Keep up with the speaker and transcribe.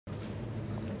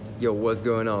Yo, what's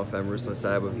going on, fam? RUSLAN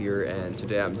Saibov here, and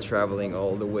today I'm traveling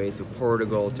all the way to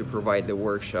Portugal to provide the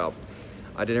workshop.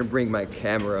 I didn't bring my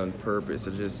camera on purpose,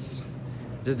 I just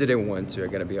didn't want to, I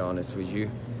gotta be honest with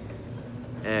you.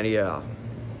 And yeah,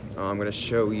 I'm gonna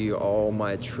show you all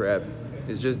my trip.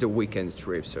 It's just the weekend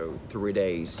trip, so 3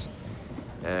 days.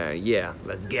 Yeah,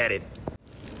 let's get it.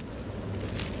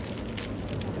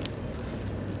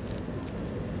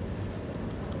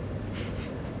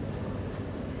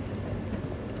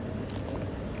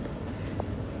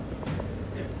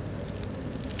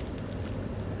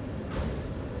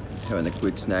 Having a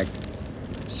quick snack,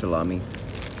 salami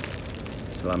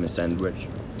sandwich.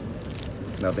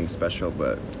 Nothing special,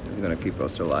 but it's gonna keep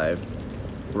us alive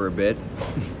for a bit.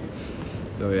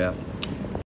 So yeah.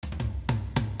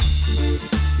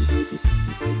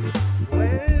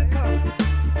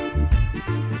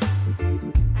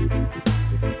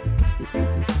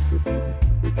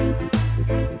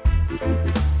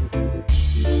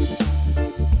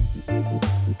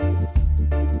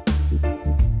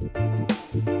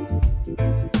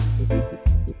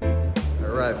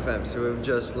 Alright fam, so we've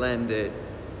just landed.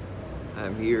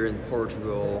 I'm here in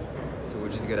Portugal, so we're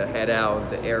just gonna head out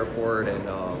the airport and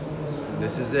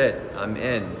this is it. I'm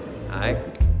in. Alright.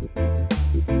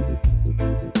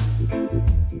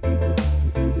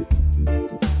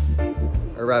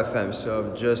 Alright fam, so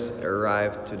I've just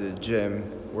arrived to the gym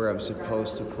where I'm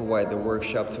supposed to provide the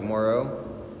workshop tomorrow.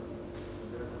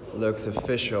 Looks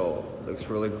official, looks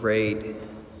really great.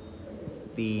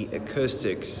 The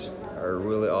acoustics are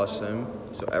really awesome,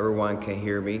 so everyone can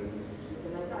hear me.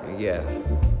 Yeah.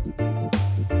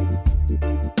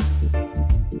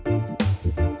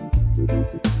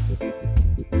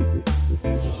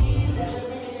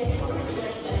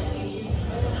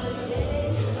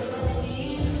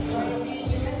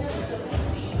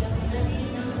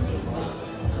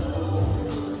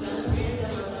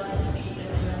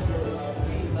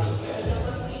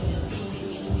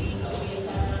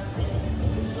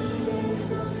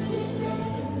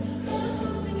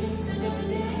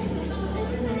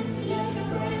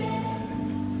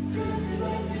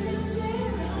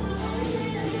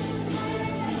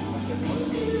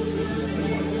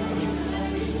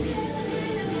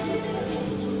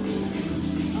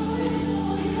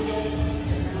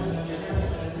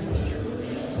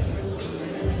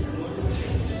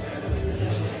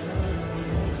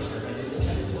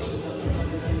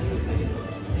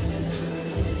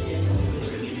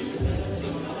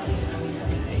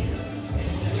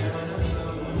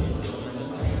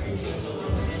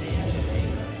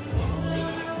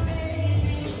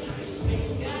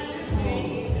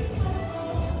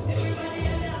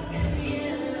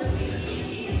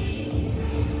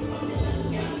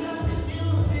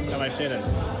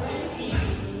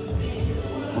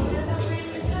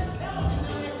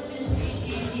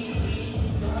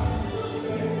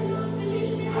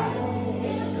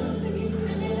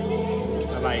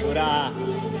 Dawaj, góra!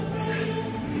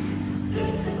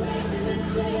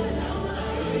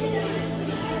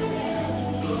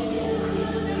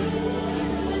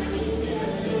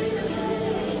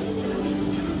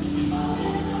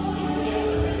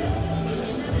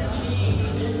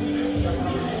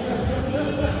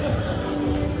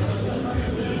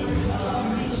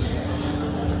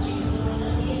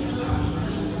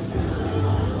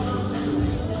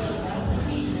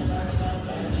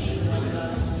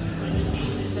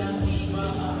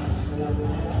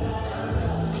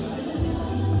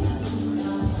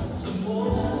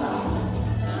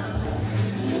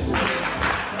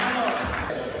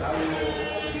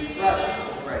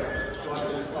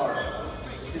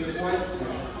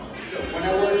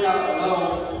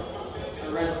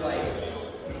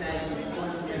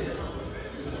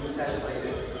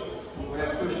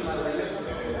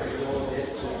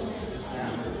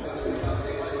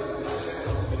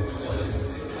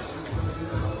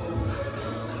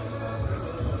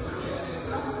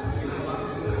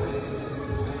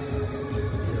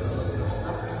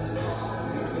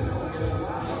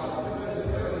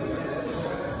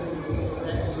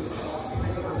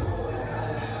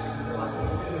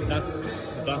 Raz,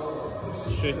 dwa,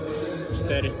 trzy,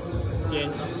 cztery,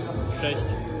 pięć, sześć,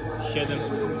 siedem,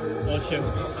 osiem,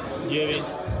 dziewięć,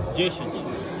 10.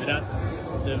 Raz,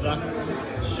 dwa,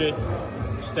 trzy,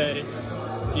 cztery,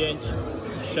 pięć,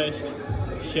 sześć,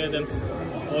 siedem,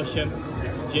 osiem,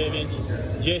 dziewięć,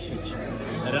 10.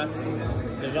 Raz,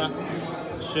 dwa,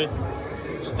 trzy,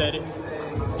 cztery,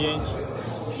 pięć,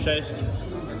 sześć,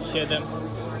 siedem,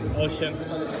 osiem,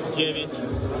 dziewięć,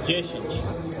 10.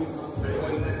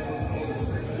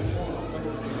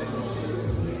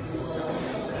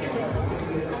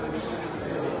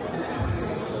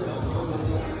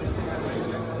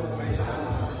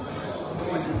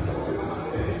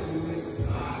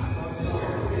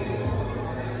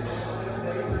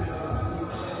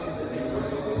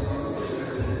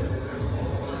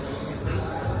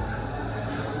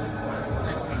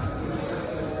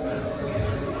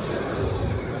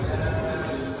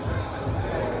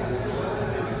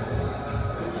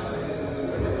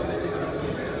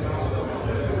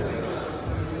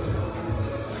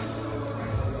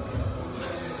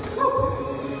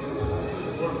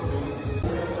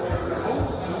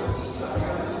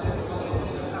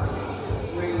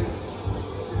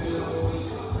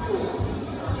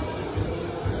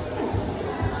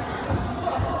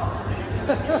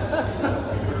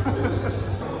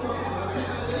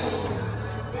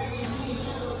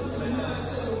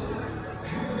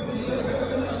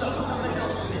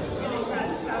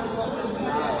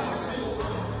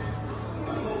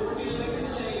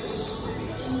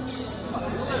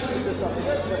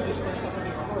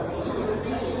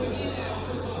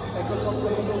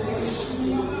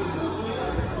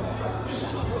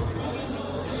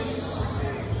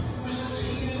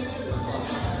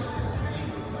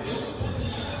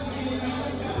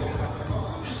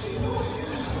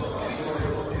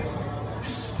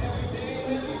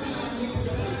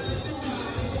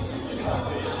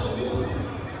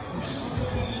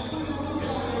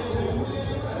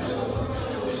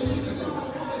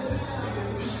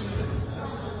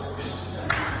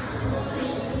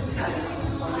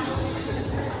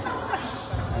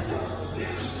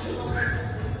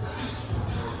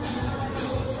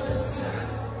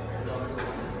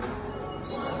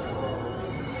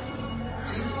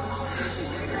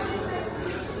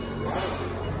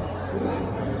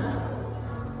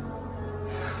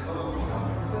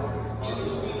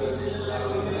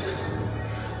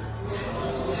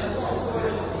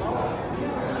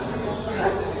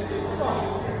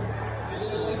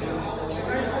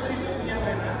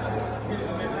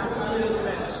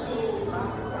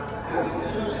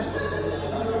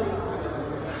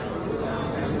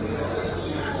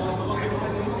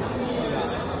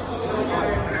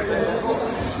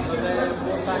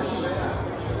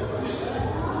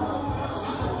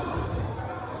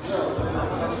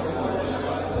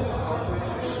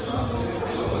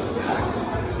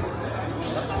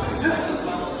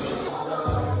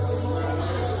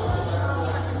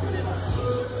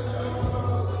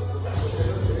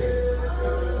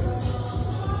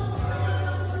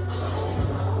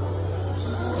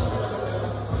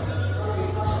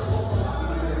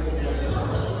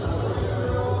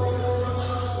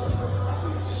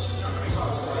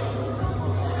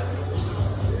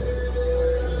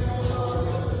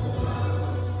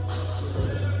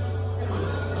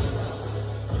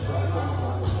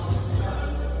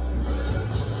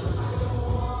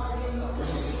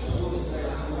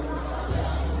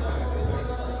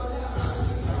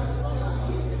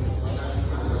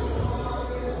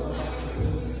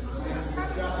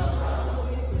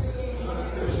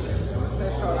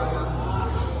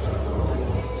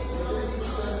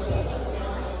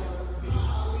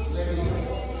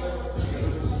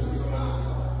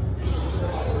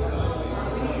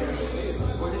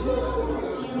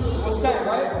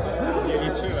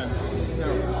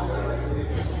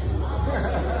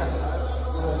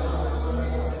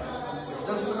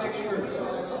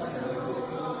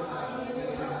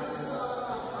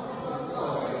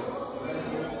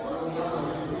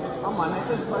 Alright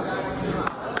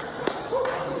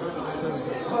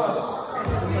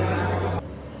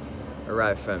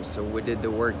fam, so we did the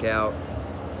workout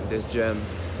in this gym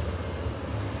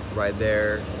right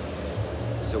there.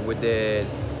 So we did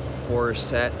 4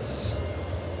 sets,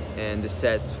 and the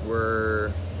sets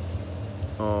were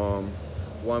 1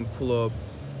 pull-up,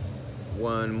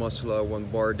 1 muscle-up, 1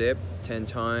 bar dip 10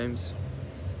 times.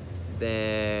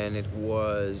 Then it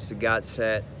was the GOT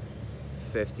set,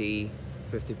 50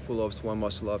 pull-ups, 1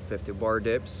 muscle-up, 50 bar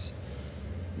dips.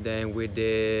 Then we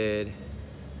did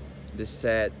the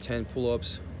set 10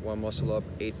 pull-ups, 1 muscle-up,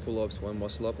 8 pull-ups, 1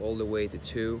 muscle-up, all the way to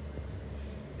 2.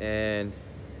 And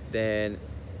then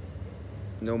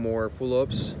no more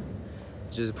pull-ups,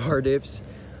 just bar dips,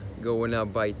 going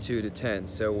up by 2 to 10.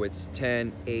 So it's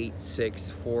 10, 8,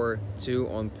 6, 4, 2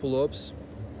 on pull-ups,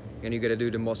 and you gotta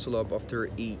do the muscle-up after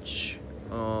each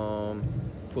pull-up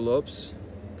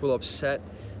set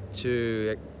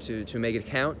to make it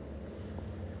count.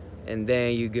 And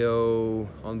then you go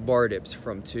on bar dips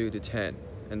from 2 to 10,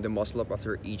 and the muscle up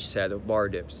after each set of bar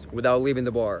dips without leaving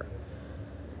the bar.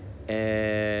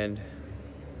 And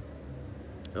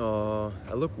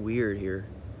I look weird here,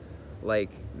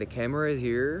 like the camera is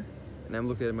here and I'm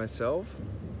looking at myself,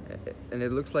 and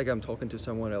it looks like I'm talking to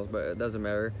someone else, but it doesn't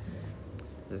matter,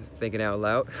 thinking out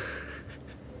loud.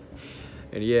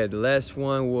 And yeah, the last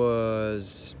one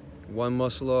was 1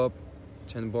 muscle up,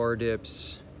 10 bar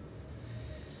dips,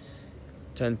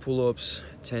 10 pull-ups,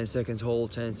 10 seconds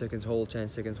hold, 10 seconds hold, 10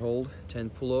 seconds hold, 10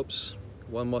 pull-ups,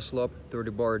 1 muscle up,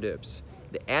 30 bar dips.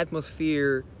 The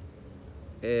atmosphere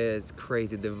is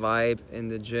crazy. The vibe in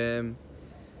the gym,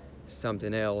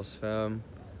 something else, fam.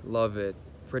 Love it.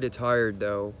 Pretty tired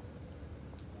though.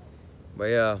 But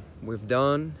yeah, we've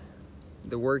done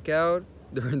the workout.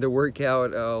 During the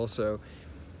workout, also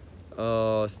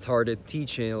started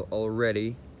teaching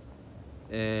already.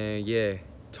 And yeah,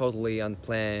 totally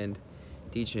unplanned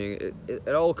teaching. It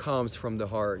all comes from the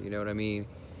heart, you know what I mean?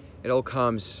 It all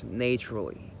comes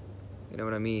naturally, you know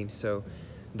what I mean? So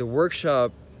the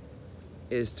workshop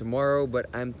is tomorrow, but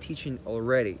I'm teaching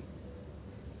already.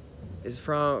 It's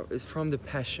from the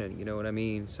passion, you know what I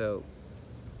mean? So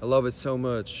I love it so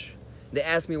much. They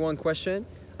ask me 1 question,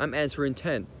 I'm answering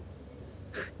 10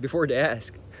 before they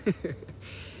ask.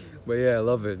 But yeah, I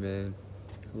love it, man.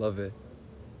 Love it.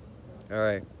 All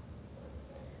right.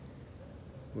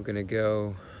 We're gonna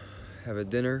go have a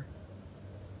dinner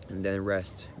and then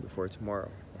rest before tomorrow.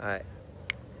 All right.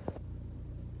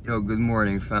 Yo, good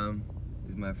morning, fam.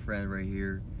 This is my friend right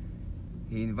here.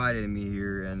 He invited me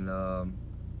here, and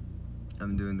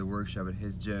I'm doing the workshop at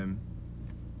his gym.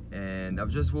 And I've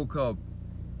just woke up,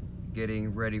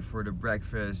 getting ready for the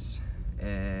breakfast,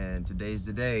 and today's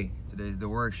the day. Today's the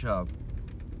workshop,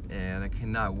 and I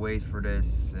cannot wait for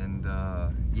this. And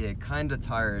yeah, kinda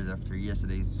tired after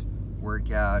yesterday's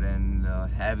workout and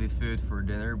heavy food for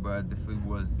dinner, but the food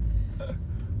was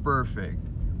perfect.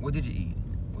 What did you eat?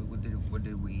 What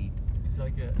did we eat? It's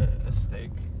like a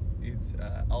steak. It's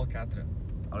alcatra.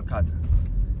 Alcatra.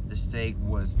 The steak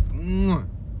was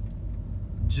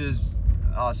just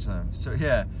awesome. So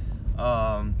yeah,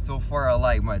 so far I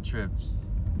like my trips.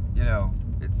 You know,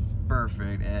 it's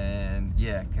perfect, and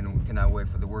yeah, cannot wait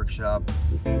for the workshop.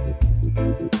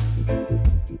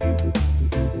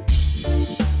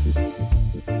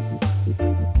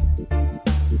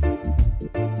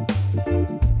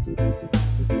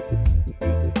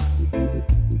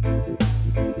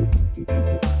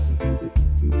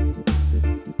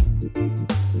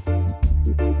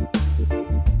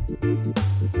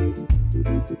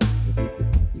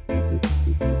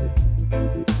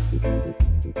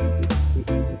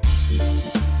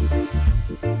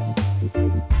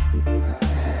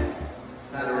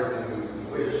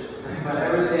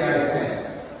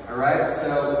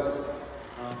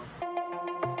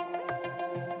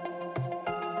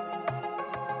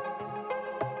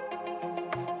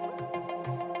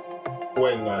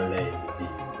 Buena ladies.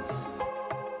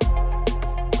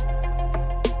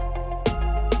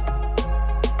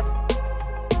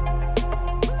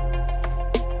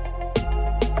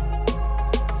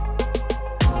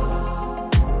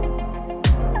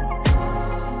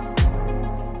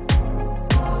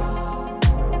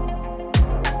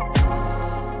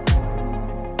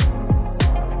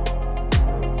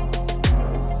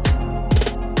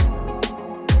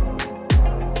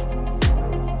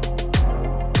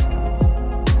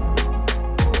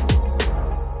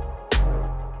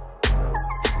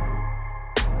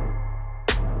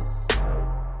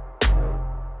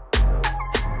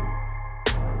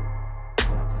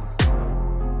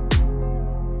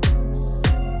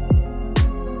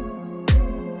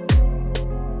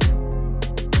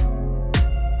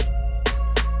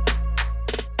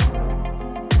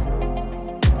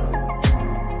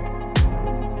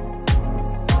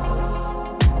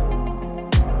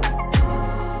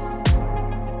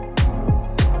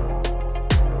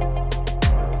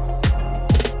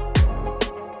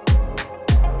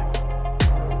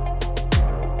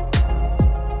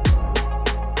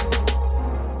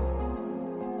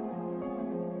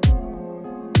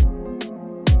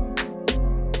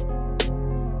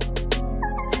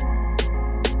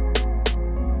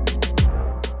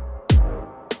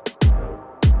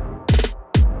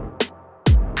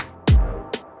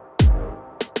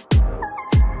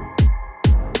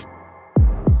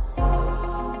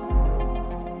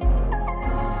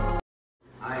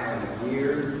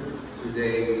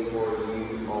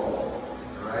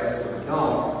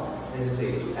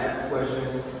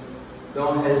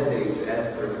 Don't hesitate to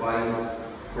ask for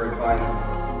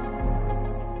advice.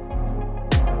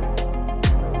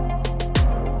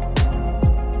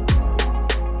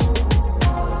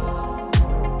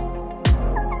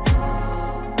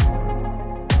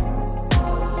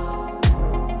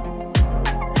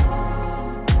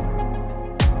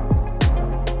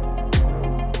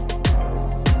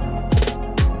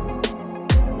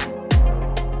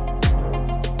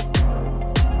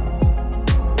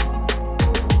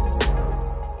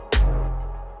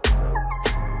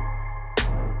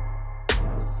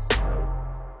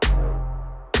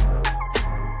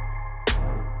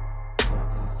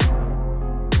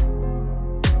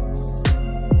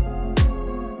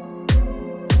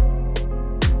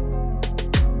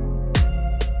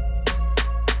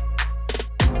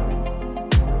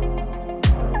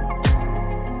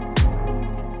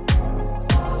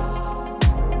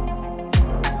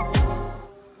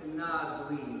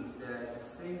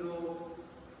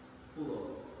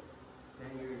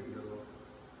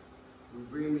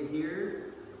 Bring me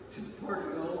here to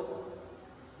Portugal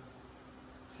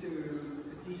to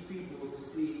teach people to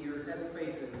see your happy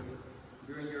faces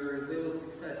during your little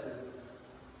successes,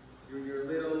 during your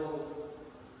little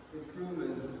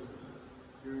improvements,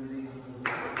 during these.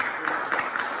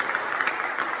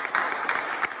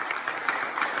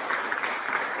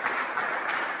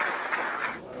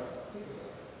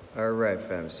 Alright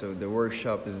fam, so the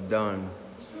workshop is done.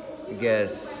 I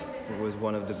guess it was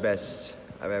one of the best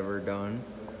I've ever done,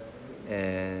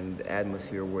 and the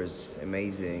atmosphere was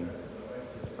amazing.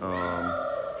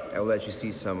 I will let you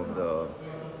see some of the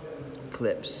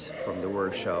clips from the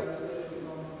workshop.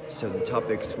 So the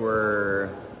topics were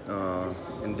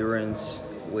endurance,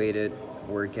 weighted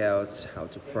workouts, how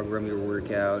to program your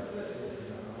workout,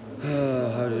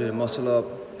 how to do the muscle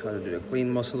up, how to do the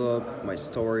clean muscle up, my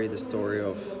story, the story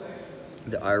of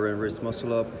the iron wrist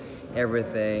muscle up,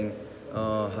 everything.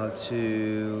 How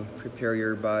to prepare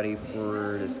your body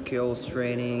for the skills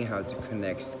training, how to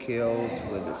connect skills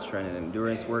with the strength and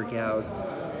endurance workouts,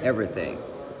 everything.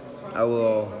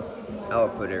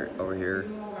 I'll put it over here,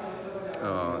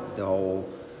 the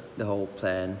whole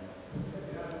plan,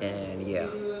 and yeah.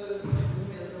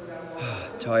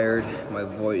 Tired, my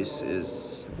voice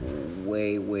is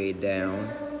way down.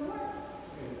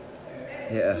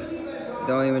 Yeah,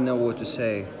 don't even know what to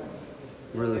say.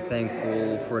 Really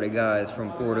thankful for the guys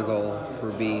from Portugal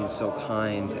for being so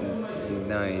kind and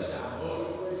nice.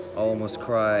 Almost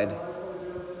cried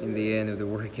in the end of the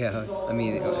workout. I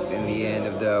mean, in the end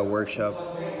of the workshop.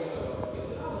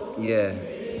 Yeah.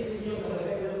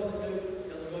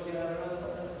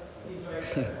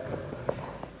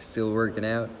 Still working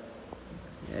out.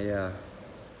 Yeah.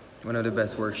 One of the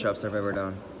best workshops I've ever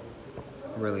done.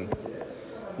 Really.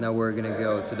 Now we're gonna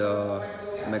go to the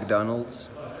McDonald's.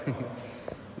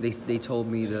 They told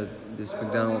me that this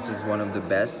McDonald's is one of the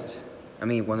best, I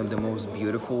mean one of the most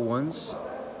beautiful ones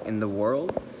in the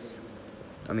world.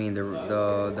 I mean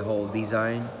the whole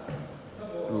design.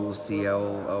 We'll see,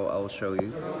 I'll show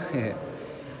you.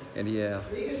 And yeah,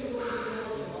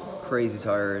 crazy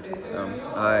tired.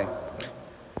 Hi.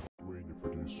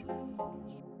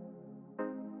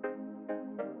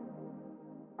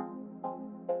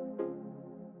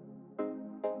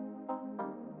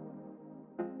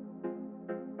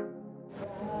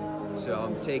 So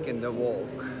I'm taking the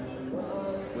walk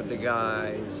with the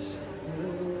guys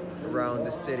around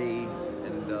the city,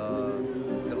 and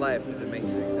the life is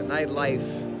amazing. The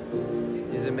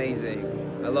nightlife is amazing.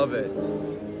 I love it.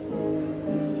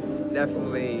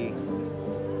 Definitely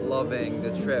loving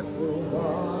the trip.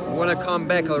 Want to come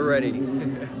back already.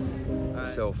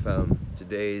 So fam,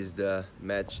 today is the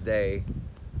match day.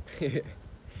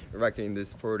 Rocking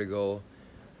this Portugal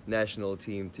national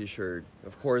team t-shirt.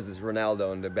 Of course it's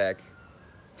Ronaldo on the back.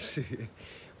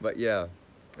 But yeah,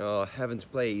 haven't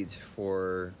played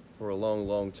for a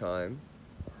long time.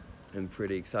 I'm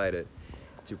pretty excited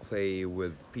to play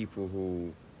with people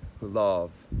who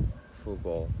love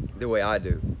football the way I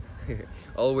do.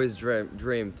 Always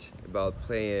dreamed about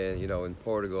playing, you know, in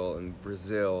Portugal and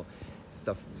Brazil,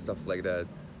 stuff like that.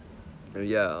 And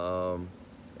yeah,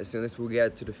 as soon as we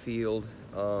get to the field,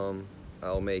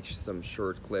 I'll make some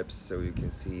short clips so you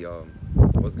can see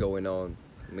what's going on.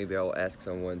 Maybe I'll ask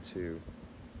someone to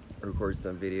record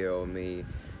some video of me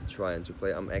trying to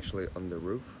play. I'm actually on the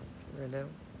roof right now.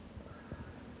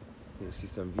 You see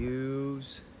some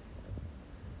views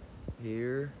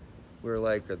here. We're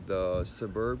like at the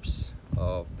suburbs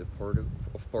of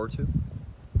Porto.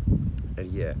 And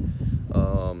yeah,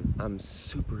 I'm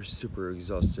super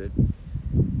exhausted.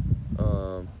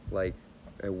 Like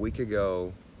a week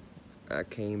ago, I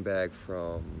came back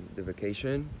from the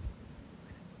vacation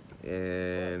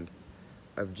and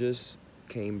I've just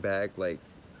came back, like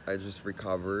I just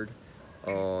recovered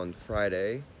on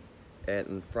Friday, and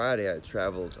on Friday I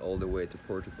traveled all the way to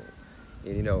Portugal.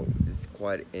 And you know, it's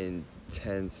quite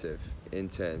intense,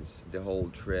 the whole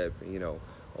trip, you know,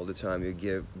 all the time you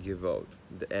give out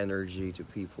the energy to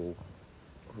people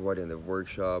who are in the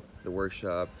workshop,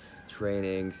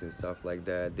 trainings and stuff like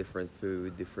that, different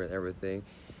food, different everything,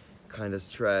 kind of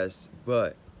stressed,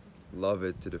 but love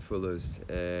it to the fullest.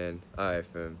 And alright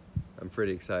fam, I'm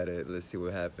pretty excited. Let's see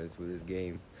what happens with this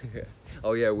game.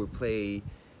 Oh yeah, we're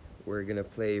gonna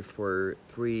play for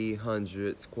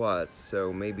 300 squats,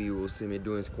 so maybe you will see me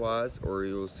doing squats or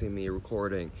you'll see me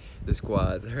recording the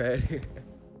squats, right?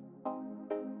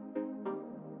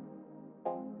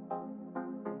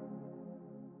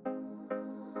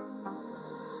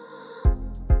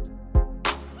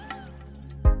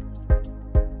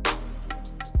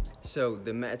 So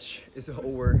the match is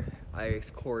over. I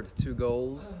scored 2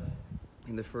 goals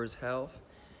in the first half.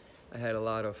 I had a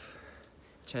lot of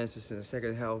chances in the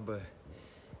second half, but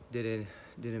didn't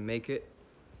make it.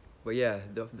 But yeah,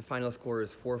 the final score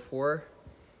is 4-4.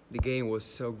 The game was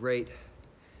so great.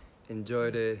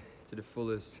 Enjoyed it to the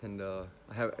fullest, and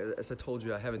as I told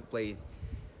you, I haven't played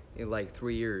in like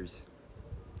 3 years.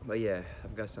 But yeah,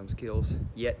 I've got some skills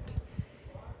yet.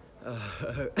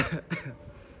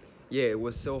 Yeah, it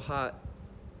was so hot.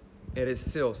 It is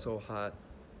still so hot.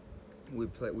 We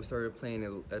started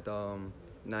playing at 9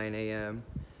 a.m.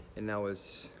 and now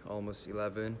it's almost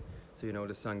 11. So you know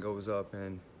the sun goes up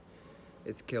and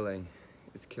it's killing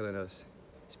us,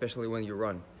 especially when you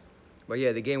run. But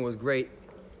yeah, the game was great.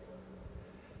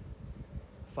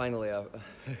 Finally,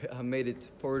 I made it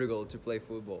to Portugal to play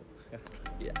football.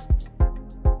 Yeah.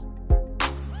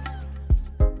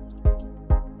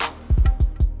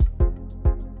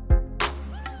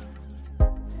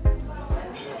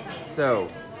 So,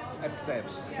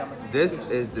 this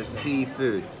is the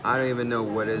seafood. I don't even know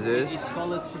what it is. It's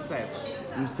called perception.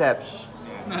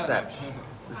 Perception.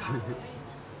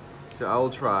 So I will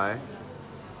try.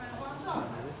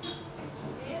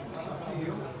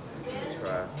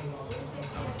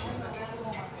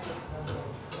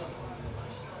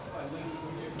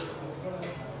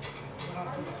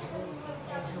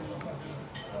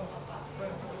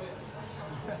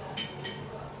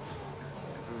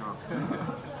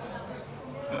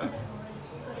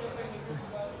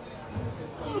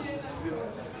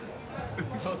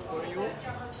 Not for you?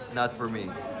 Not for me.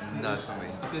 Not for me.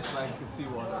 It tastes like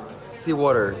seawater.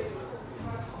 Seawater.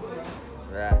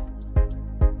 Yeah.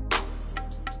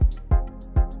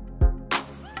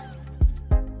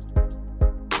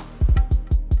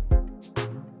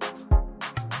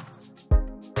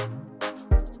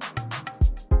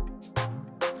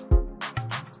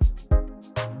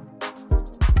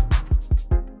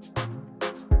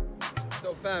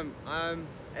 So fam, I'm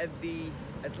at the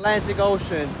Atlantic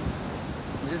Ocean.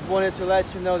 I just wanted to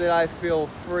let you know that I feel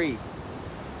free.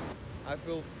 I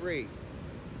feel free.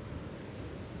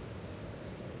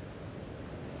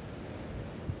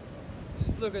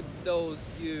 Just look at those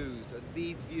views, at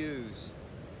these views.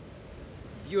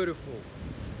 Beautiful,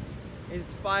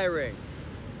 inspiring.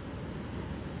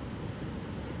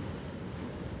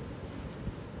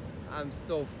 I'm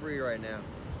so free right now.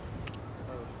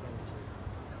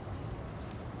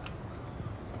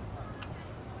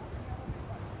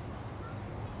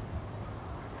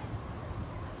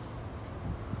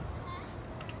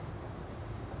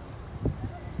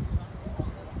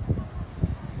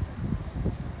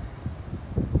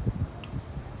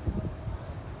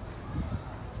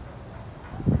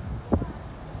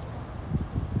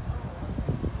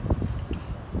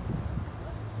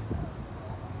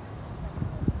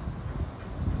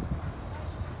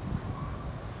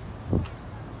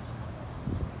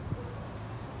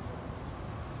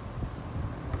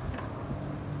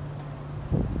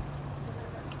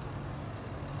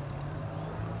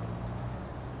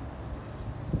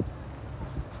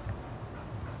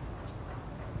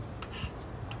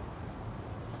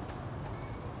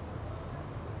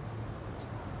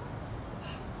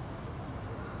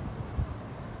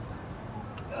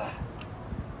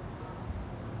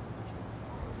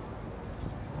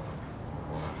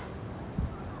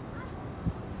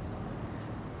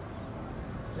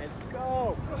 Let's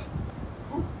go!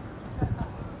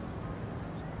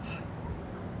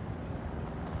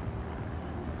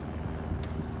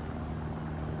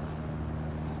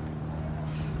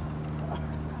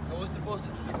 I was supposed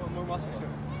to do one more muscle up,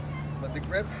 but the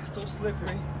grip is so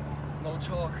slippery, no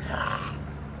chalk.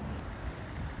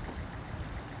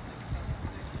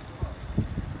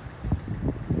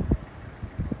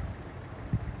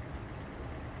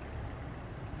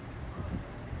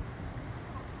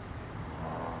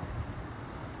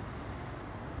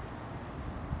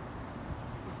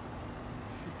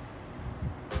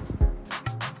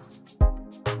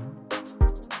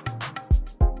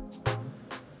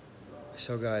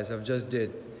 So guys, I've just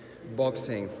did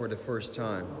boxing for the first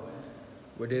time.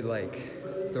 We did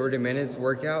like 30 minutes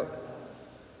workout.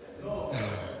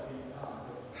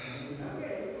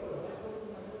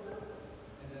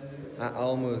 I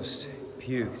almost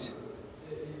puked.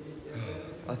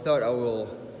 I thought I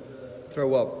will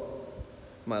throw up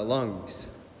my lungs,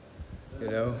 you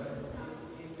know?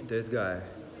 This guy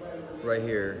right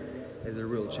here is a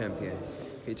real champion.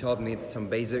 He taught me some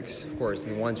basics. Of course,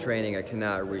 in one training I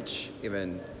cannot reach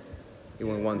even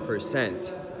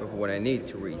 1% of what I need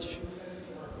to reach.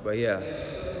 But yeah,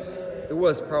 it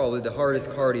was probably the hardest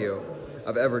cardio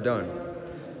I've ever done.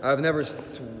 I've never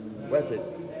sweated.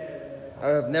 I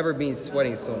have never been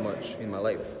sweating so much in my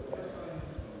life.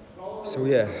 So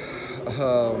yeah,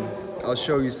 I'll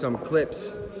show you some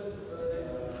clips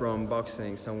from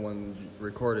boxing. Someone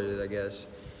recorded it, I guess.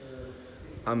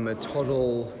 I'm a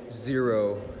total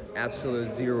zero, absolute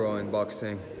zero in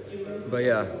boxing. But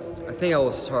yeah, I think I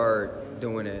will start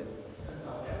doing it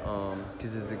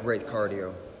because it's a great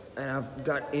cardio. And I've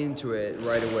got into it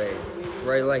right away,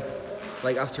 right?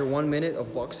 Like after 1 minute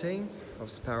of boxing, of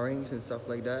sparrings and stuff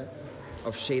like that,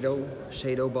 of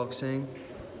shadow boxing,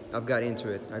 I've got into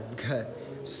it. I've got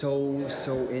so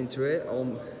into it.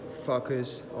 All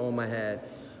focus, all my head,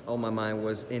 all my mind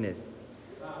was in it.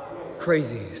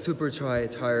 Crazy, super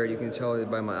tired. You can tell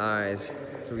it by my eyes.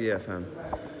 So yeah, fam.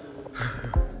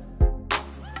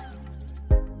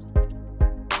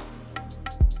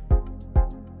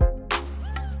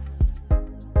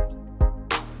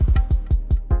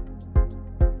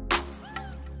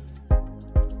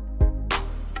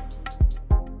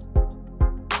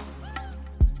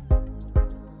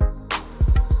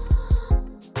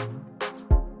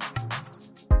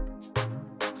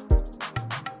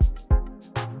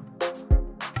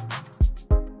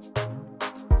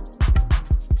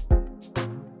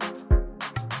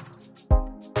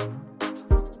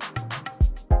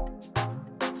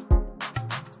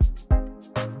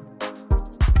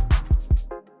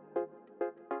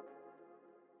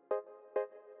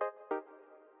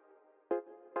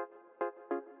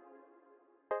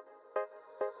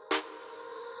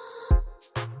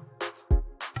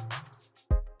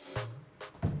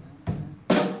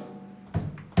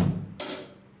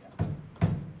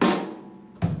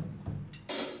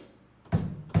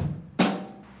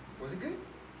 Was it good?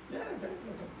 Yeah, very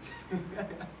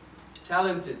good.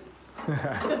 Talented.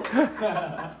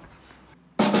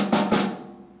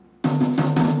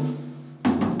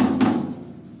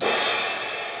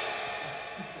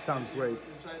 Sounds great.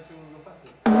 Try to go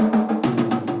faster.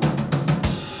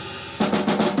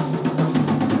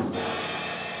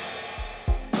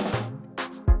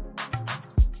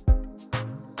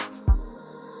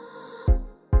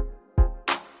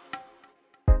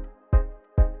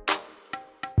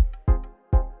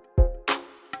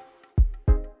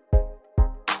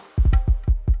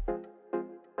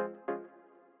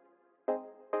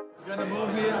 You're gonna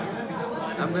move here.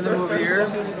 I'm gonna move here.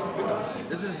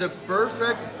 This is the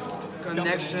perfect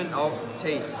connection of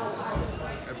tastes.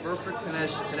 A perfect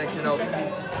connection of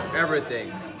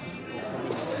everything.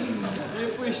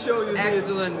 If we show you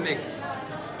Excellent mix. this.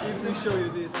 If we show you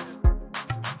this.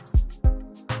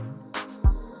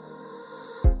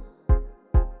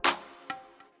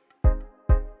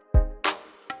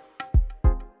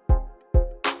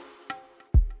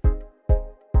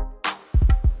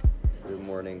 Good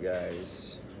morning,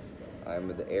 guys. I'm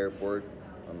at the airport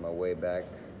on my way back.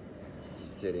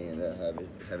 Just sitting and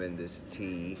having this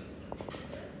tea.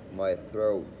 My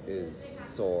throat is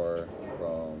sore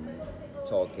from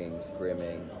talking,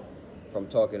 screaming, from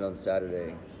talking on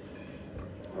Saturday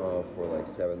for like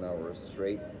 7 hours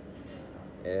straight.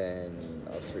 And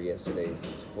after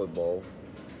yesterday's football,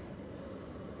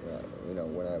 you know,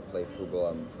 when I play football,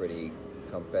 I'm pretty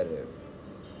competitive.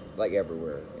 Like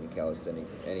everywhere in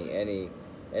calisthenics,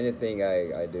 anything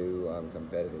I do, I'm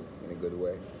competitive in a good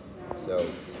way. So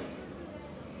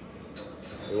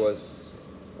it was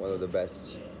one of the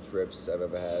best trips I've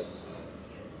ever had.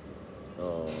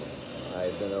 I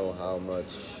don't know how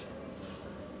much.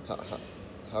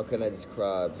 How can I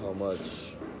describe how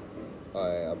much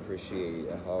I appreciate,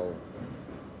 how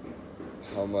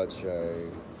much I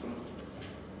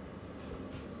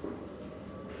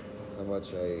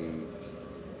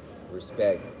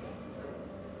respect.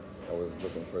 I was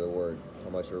looking for the word. How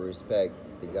much I respect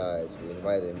the guys who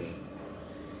invited me.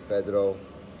 Pedro,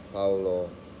 Paulo,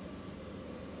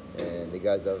 and the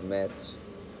guys I've met.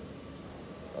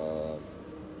 I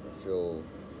feel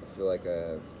like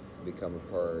I have become a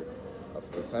part of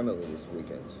the family this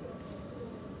weekend.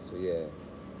 So yeah,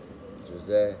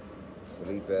 Jose,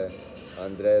 Felipe,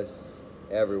 Andres,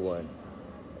 everyone.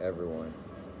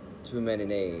 too many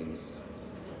names,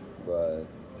 but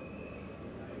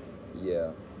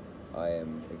yeah, I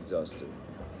am exhausted.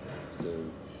 So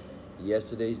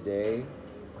yesterday's day,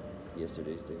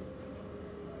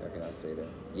 how can I say that?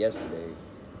 Yesterday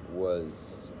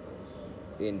was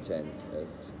intense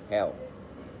as hell.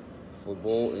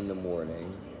 Football in the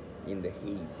morning, in the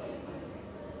heat.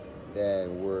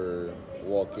 Then we're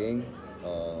walking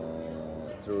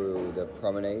through the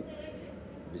promenade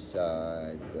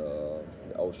beside the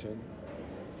ocean.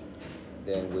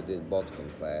 Then we did boxing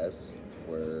class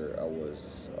where I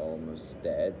was almost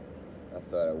dead. I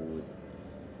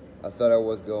thought I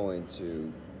was going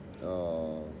to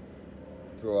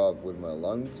throw up with my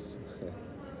lungs.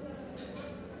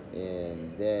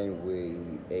 And then we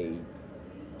ate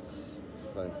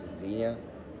francesinha,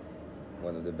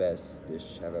 one of the best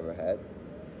dish I've ever had.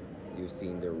 You've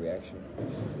seen their reaction.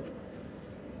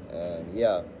 And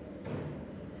yeah,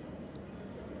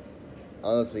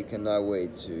 honestly cannot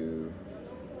wait to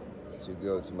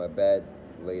go to my bed,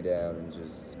 lay down and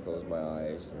just close my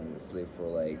eyes and sleep for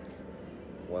like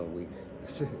 1 week.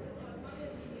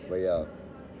 But yeah,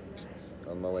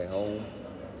 on my way home,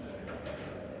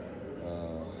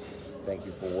 thank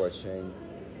you for watching.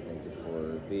 Thank you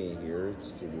for being here to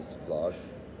see this vlog.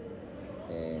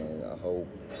 And I hope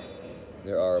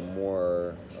there are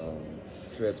more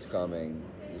trips coming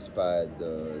despite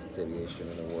the situation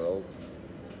in the world.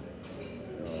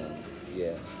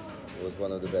 Yeah, it was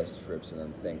one of the best trips, and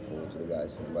I'm thankful to the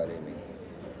guys for inviting me.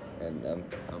 And I'm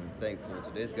thankful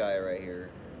to this guy right here,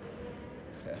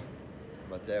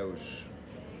 Mateus,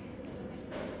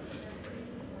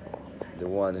 the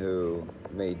one who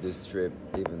made this trip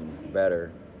even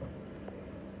better.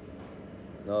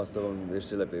 No, to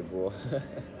jeszcze lepiej było.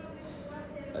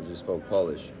 I just spoke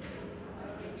Polish.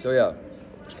 So yeah,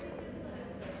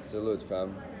 salute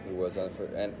fam. It was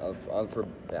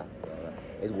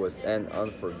it was an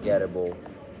unforgettable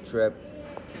trip.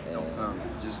 So fam,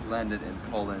 just landed in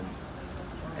Poland,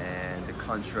 and the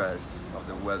contrast of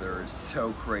the weather is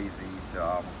so crazy.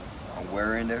 So I'm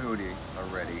wearing the hoodie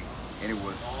already, and it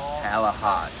was hella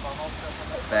hot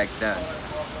back then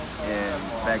and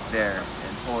back there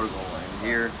in Portugal. And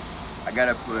here, I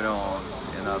gotta put on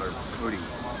another hoodie.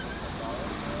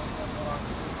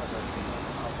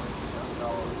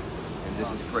 And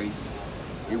this is crazy.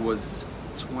 It was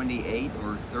 28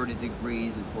 or 30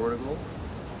 degrees in Portugal,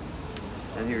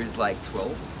 and here is like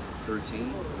 12,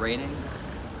 13, raining.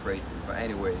 Crazy. But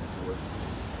anyways, it was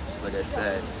just like I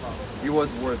said, it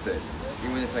was worth it.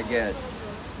 Even if I get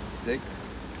sick,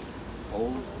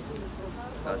 cold,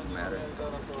 doesn't matter.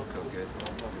 It's so good.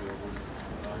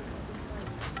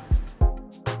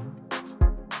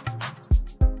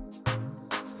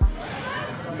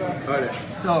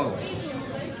 So,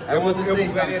 I want to say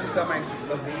something.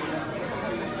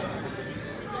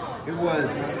 It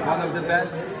was one of the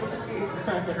best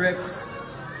trips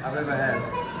I've ever had.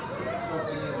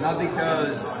 Not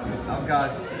because I've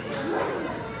got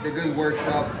the good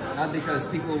workshop, not because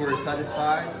people were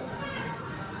satisfied,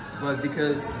 but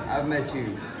because I've met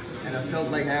you, and I felt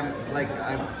like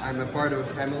I'm a part of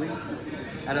a family,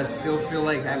 and I still feel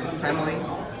like I'm a family,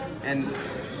 and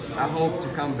I hope to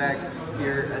come back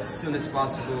here as soon as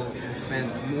possible and spend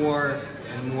more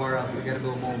and more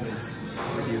unforgettable moments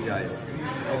with you guys.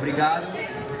 Obrigado,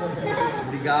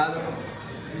 obrigado,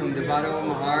 from the bottom of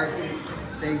my heart.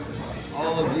 Thank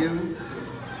all of you.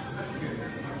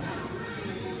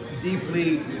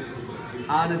 Deeply,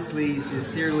 honestly,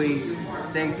 sincerely,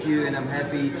 thank you, and I'm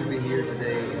happy to be here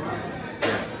today.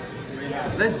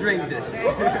 Let's drink this.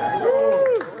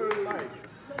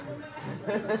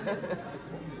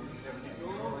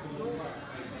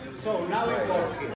 So now we're talking.